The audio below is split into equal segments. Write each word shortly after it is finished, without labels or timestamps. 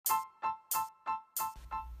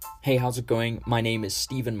Hey, how's it going? My name is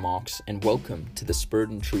Stephen Marks, and welcome to the Spirit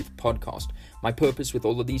and Truth podcast. My purpose with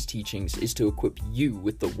all of these teachings is to equip you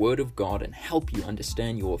with the Word of God and help you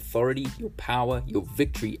understand your authority, your power, your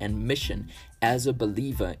victory, and mission as a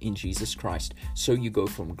believer in Jesus Christ, so you go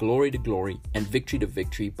from glory to glory and victory to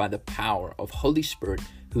victory by the power of Holy Spirit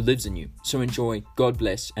who lives in you. So enjoy, God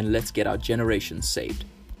bless, and let's get our generation saved.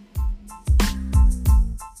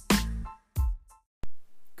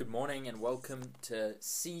 Good morning and welcome to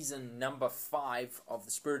season number 5 of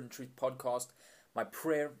the Spirit and Truth podcast. My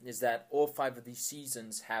prayer is that all 5 of these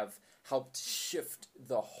seasons have helped shift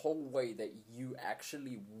the whole way that you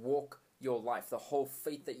actually walk your life, the whole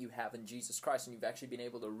faith that you have in Jesus Christ, and you've actually been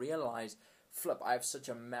able to realize, I have such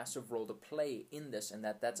a massive role to play in this, and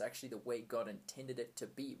that's actually the way God intended it to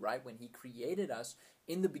be, right? When He created us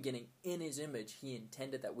in the beginning in His image, He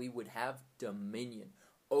intended that we would have dominion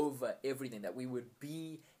over everything, that we would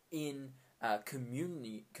be in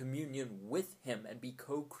communion with Him and be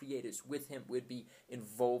co-creators with Him. We'd be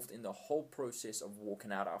involved in the whole process of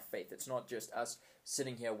walking out our faith. It's not just us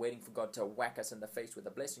sitting here waiting for God to whack us in the face with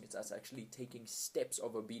a blessing. It's us actually taking steps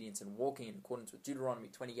of obedience and walking in accordance with Deuteronomy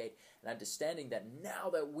 28 and understanding that now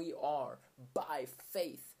that we are by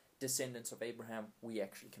faith descendants of Abraham, we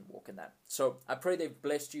actually can walk in that. So I pray they've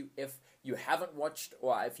blessed you. If you haven't watched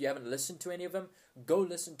or if you haven't listened to any of them, go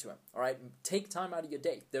listen to them. All right, take time out of your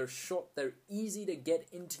day. They're short, they're easy to get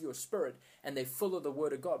into your spirit, and they follow the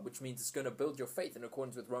Word of God, which means it's going to build your faith in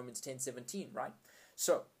accordance with Romans 10:17. Right.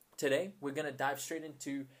 So today we're going to dive straight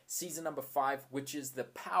into season number 5, which is the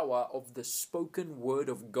power of the spoken Word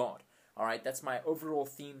of God. All right, that's my overall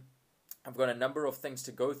theme. I've got a number of things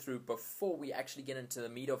to go through before we actually get into the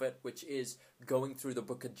meat of it, which is going through the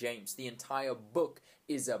book of James. The entire book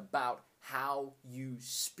is about how you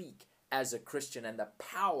speak as a Christian and the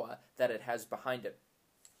power that it has behind it.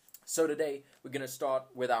 So today, we're going to start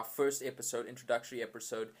with our first episode, introductory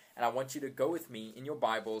episode, and I want you to go with me in your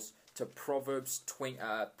Bibles to Proverbs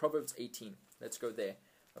 18. Let's go there,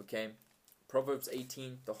 okay? Proverbs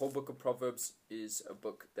 18, the whole book of Proverbs is a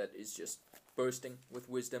book that is just bursting with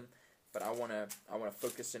wisdom. But I want to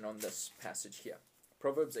focus in on this passage here.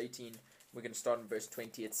 Proverbs 18, we're going to start in verse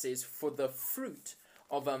 20. It says, "For the fruit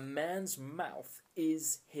of a man's mouth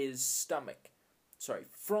is his stomach."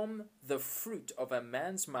 From the fruit of a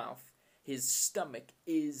man's mouth, his stomach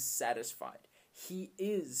is satisfied. He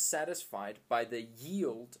is satisfied by the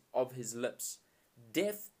yield of his lips.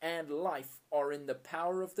 Death and life are in the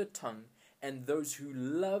power of the tongue, and those who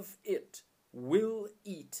love it will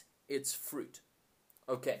eat its fruit.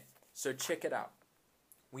 Okay. So check it out.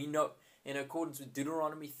 We know, in accordance with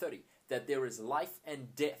Deuteronomy 30, that there is life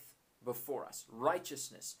and death before us.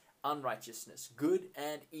 Righteousness, unrighteousness, good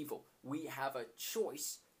and evil. We have a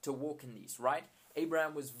choice to walk in these, right?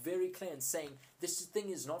 Abraham was very clear in saying, this thing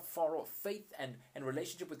is not far off. Faith and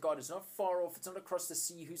relationship with God is not far off. It's not across the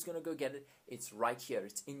sea. Who's going to go get it? It's right here.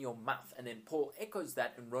 It's in your mouth. And then Paul echoes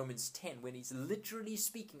that in Romans 10 when he's literally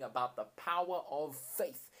speaking about the power of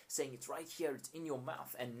faith, saying it's right here, it's in your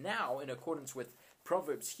mouth. And now, in accordance with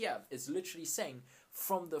Proverbs here, is literally saying,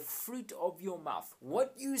 from the fruit of your mouth,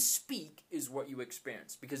 what you speak is what you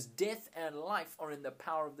experience. Because death and life are in the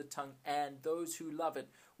power of the tongue, and those who love it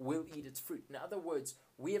will eat its fruit. In other words,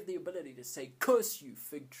 we have the ability to say, curse you,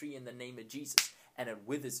 fig tree, in the name of Jesus, and it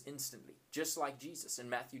withers instantly. Just like Jesus in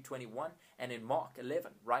Matthew 21 and in Mark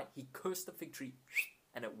 11, right? He cursed the fig tree,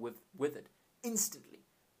 and it withered instantly.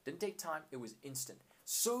 Didn't take time, it was instant.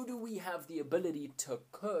 So do we have the ability to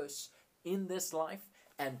curse in this life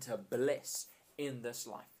and to bless in this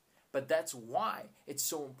life. But that's why it's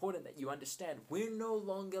so important that you understand we're no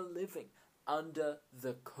longer living under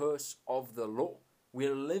the curse of the law.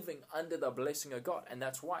 We're living under the blessing of God. And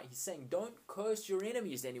that's why He's saying, don't curse your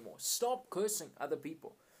enemies anymore. Stop cursing other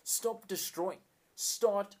people. Stop destroying.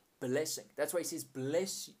 Start blessing. That's why He says,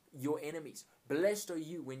 bless your enemies. Blessed are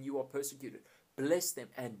you when you are persecuted. Bless them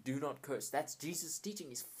and do not curse. That's Jesus' teaching.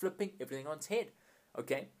 He's flipping everything on its head.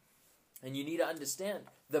 Okay? And you need to understand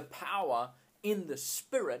the power in the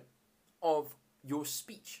spirit of your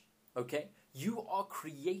speech. Okay? You are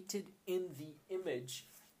created in the image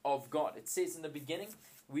of God. It says in the beginning,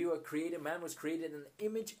 man was created in the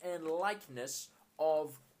image and likeness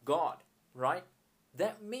of God. Right?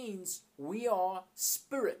 That means we are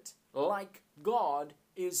spirit, like God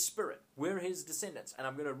is spirit. We're His descendants. And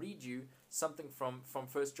I'm going to read you something from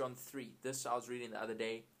 1 John 3. This I was reading the other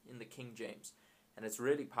day in the King James. And it's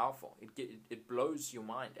really powerful. It blows your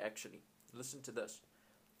mind, actually. Listen to this.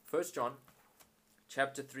 1 John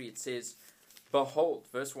chapter 3, it says, "Behold,"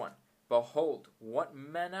 verse 1, "Behold, what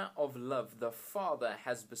manner of love the Father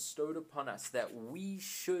has bestowed upon us, that we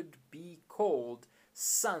should be called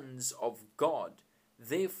sons of God.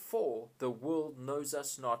 Therefore, the world knows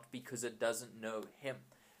us not because it doesn't know him.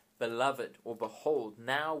 Beloved, or behold,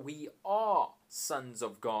 now we are sons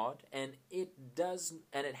of God, and it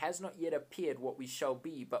has not yet appeared what we shall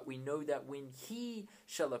be, but we know that when he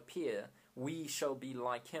shall appear, we shall be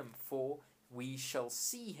like him, for we shall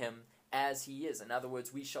see him as he is. In other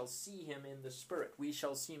words, we shall see him in the Spirit. We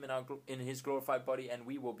shall see him in his glorified body, and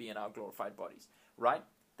we will be in our glorified bodies. Right?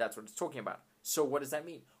 That's what it's talking about. So what does that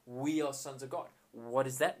mean? We are sons of God. What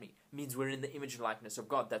does that mean? It means we're in the image and likeness of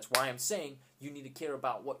God. That's why I'm saying you need to care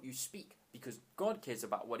about what you speak, because God cares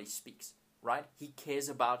about what he speaks, right? He cares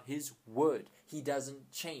about his word. He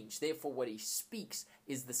doesn't change. Therefore, what he speaks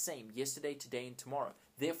is the same yesterday, today, and tomorrow.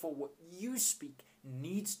 Therefore, what you speak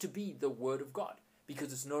needs to be the word of God,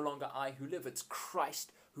 because it's no longer I who live. It's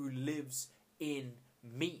Christ who lives in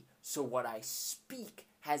me. So what I speak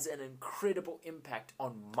has an incredible impact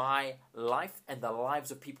on my life and the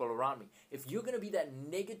lives of people around me. If you're going to be that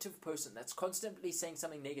negative person that's constantly saying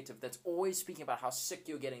something negative, that's always speaking about how sick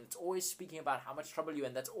you're getting, that's always speaking about how much trouble you're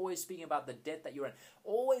in, that's always speaking about the debt that you're in,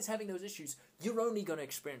 always having those issues, you're only going to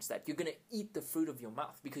experience that. You're going to eat the fruit of your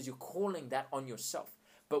mouth because you're calling that on yourself.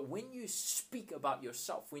 But when you speak about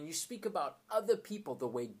yourself, when you speak about other people the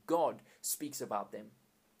way God speaks about them,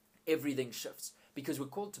 everything shifts. Because we're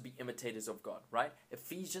called to be imitators of God, right?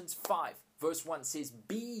 Ephesians 5 verse 1 says,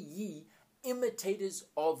 "Be ye imitators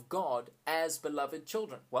of God as beloved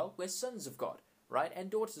children." Well, we're sons of God, right? And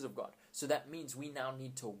daughters of God. So that means we now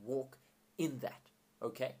need to walk in that,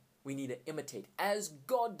 okay? We need to imitate. As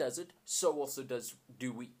God does it, so also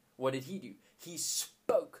do we. What did he do? He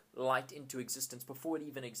spoke light into existence before it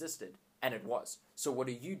even existed, and it was. So what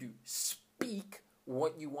do? Speak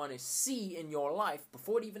what you want to see in your life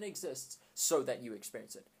before it even exists, so that you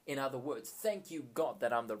experience it. In other words, thank you, God,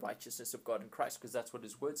 that I'm the righteousness of God in Christ, because that's what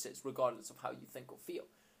his word says, regardless of how you think or feel.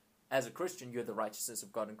 As a Christian, you're the righteousness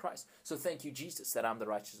of God in Christ. So thank you, Jesus, that I'm the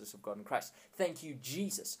righteousness of God in Christ. Thank you,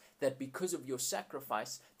 Jesus, that because of your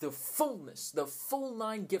sacrifice, the fullness, the full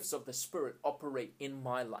 9 gifts of the Spirit operate in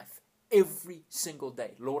my life every single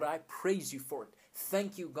day. Lord, I praise you for it.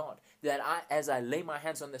 Thank you, God, that as I lay my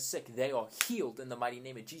hands on the sick, they are healed in the mighty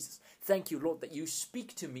name of Jesus. Thank you, Lord, that you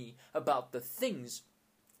speak to me about the things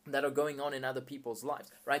that are going on in other people's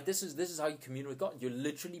lives, right? This is how you commune with God. You're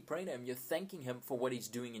literally praying to him. You're thanking him for what he's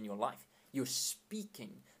doing in your life. You're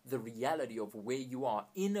speaking the reality of where you are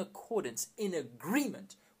in accordance, in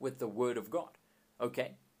agreement with the word of God.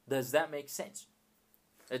 Okay? Does that make sense?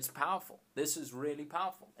 It's powerful. This is really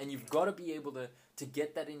powerful. And you've got to be able to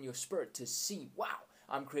get that in your spirit, to see, wow,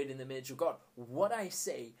 I'm created in the image of God. What I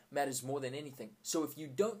say matters more than anything. So if you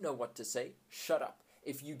don't know what to say, shut up.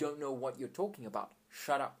 If you don't know what you're talking about,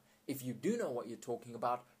 shut up. If you do know what you're talking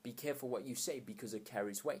about, be careful what you say, because it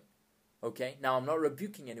carries weight. Okay? Now, I'm not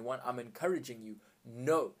rebuking anyone. I'm encouraging you.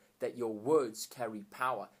 Know that your words carry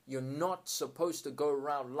power. You're not supposed to go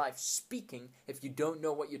around life speaking if you don't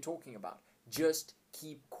know what you're talking about. Just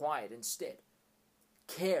keep quiet instead.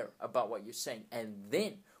 Care about what you're saying. And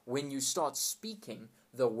then, when you start speaking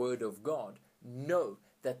the word of God, know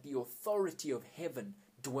that the authority of heaven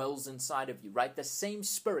dwells inside of you, right? The same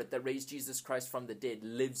Spirit that raised Jesus Christ from the dead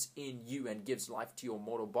lives in you and gives life to your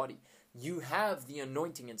mortal body. You have the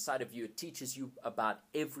anointing inside of you. It teaches you about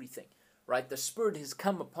everything, right? The Spirit has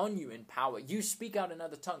come upon you in power. You speak out in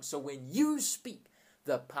other tongues. So when you speak,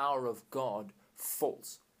 the power of God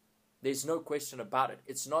falls. There's no question about it.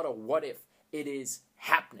 It's not a what if. It is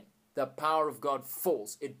happening. The power of God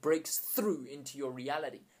falls. It breaks through into your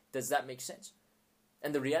reality. Does that make sense?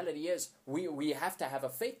 And the reality is, we have to have a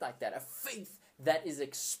faith like that. A faith that is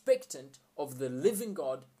expectant of the living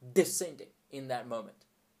God descending in that moment.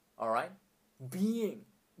 All right? Being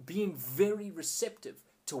very receptive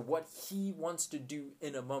to what he wants to do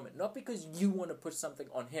in a moment. Not because you want to put something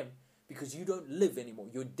on him, because you don't live anymore.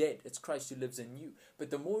 You're dead. It's Christ who lives in you. But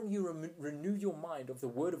the more you renew your mind of the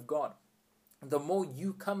Word of God, the more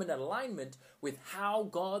you come in alignment with how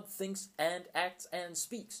God thinks and acts and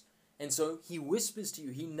speaks. And so he whispers to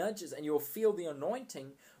you, he nudges, and you'll feel the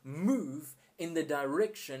anointing move in the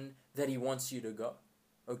direction that he wants you to go.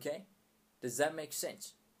 Okay? Does that make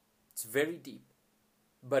sense? It's very deep.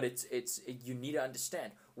 But you need to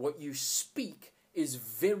understand, what you speak is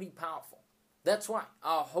very powerful. That's why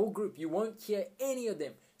our whole group, you won't hear any of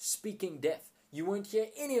them speaking death. You won't hear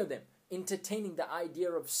any of them entertaining the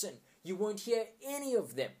idea of sin. You won't hear any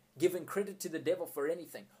of them giving credit to the devil for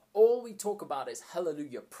anything. All we talk about is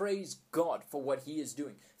hallelujah. Praise God for what he is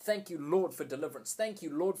doing. Thank you, Lord, for deliverance. Thank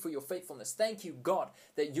you, Lord, for your faithfulness. Thank you, God,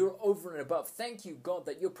 that you're over and above. Thank you, God,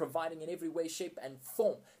 that you're providing in every way, shape, and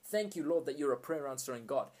form. Thank you, Lord, that you're a prayer answering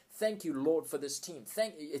God. Thank you, Lord, for this team.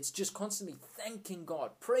 It's just constantly thanking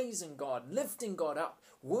God, praising God, lifting God up,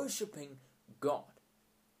 worshiping God.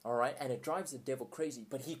 All right, and it drives the devil crazy,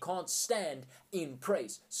 but he can't stand in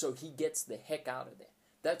praise, so he gets the heck out of there.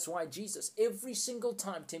 That's why Jesus, every single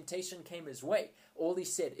time temptation came his way, all he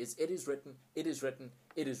said is, it is written, it is written,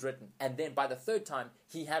 it is written. And then by the third time,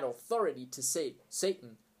 he had authority to say,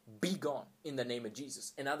 Satan, be gone in the name of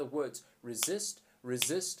Jesus. In other words, resist,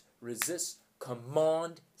 resist, resist,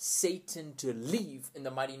 command Satan to leave in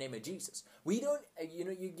the mighty name of Jesus. We don't,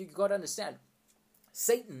 you got to understand,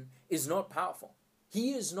 Satan is not powerful.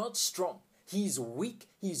 He is not strong. He's weak.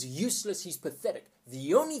 He's useless. He's pathetic.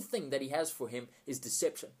 The only thing that he has for him is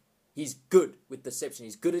deception. He's good with deception.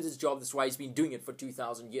 He's good at his job. That's why he's been doing it for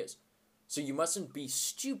 2,000 years. So you mustn't be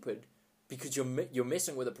stupid because you're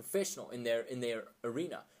messing with a professional in their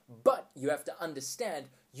arena. But you have to understand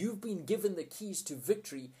you've been given the keys to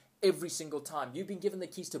victory every single time. You've been given the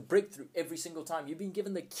keys to breakthrough every single time. You've been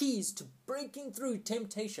given the keys to breaking through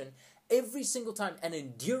temptation every single time and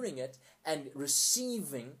enduring it and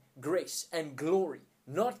receiving grace and glory.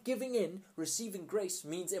 Not giving in, receiving grace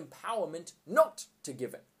means empowerment not to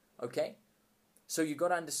give in. Okay? So you got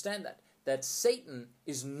to understand that Satan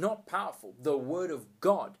is not powerful. The word of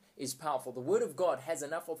God is powerful. The word of God has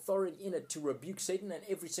enough authority in it to rebuke Satan and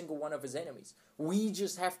every single one of his enemies. We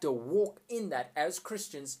just have to walk in that as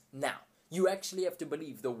Christians now. You actually have to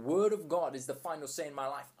believe the word of God is the final say in my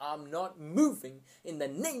life. I'm not moving in the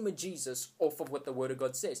name of Jesus off of what the word of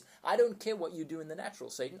God says. I don't care what you do in the natural,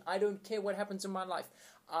 Satan. I don't care what happens in my life.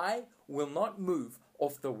 I will not move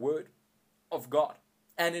off the word of God.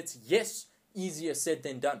 And it's, yes, easier said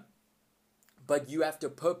than done. But you have to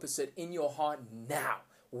purpose it in your heart now,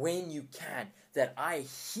 when you can, that I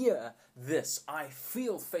hear this. I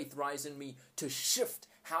feel faith rise in me to shift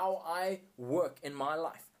how I work in my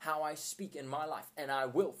life, how I speak in my life. And I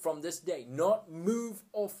will, from this day, not move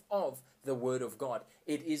off of the word of God.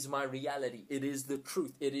 It is my reality. It is the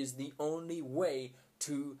truth. It is the only way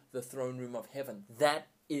to the throne room of heaven. That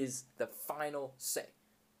is the final say,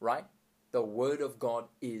 right? The word of God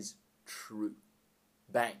is true.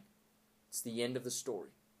 Bang. It's the end of the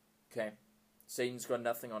story. Okay? Satan's got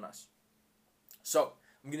nothing on us. So,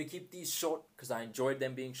 I'm going to keep these short because I enjoyed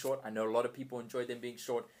them being short. I know a lot of people enjoyed them being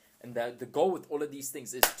short. And the goal with all of these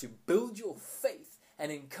things is to build your faith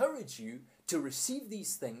and encourage you to receive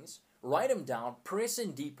these things, write them down, press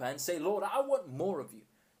in deeper, and say, Lord, I want more of you.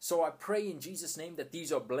 So I pray in Jesus' name that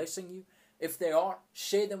these are blessing you. If they are,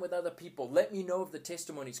 share them with other people. Let me know of the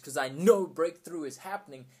testimonies because I know breakthrough is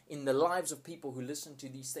happening in the lives of people who listen to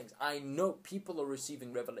these things. I know people are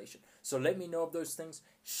receiving revelation. So let me know of those things.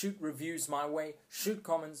 Shoot reviews my way. Shoot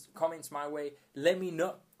comments my way. Let me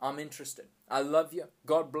know. I'm interested. I love you.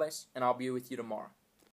 God bless. And I'll be with you tomorrow.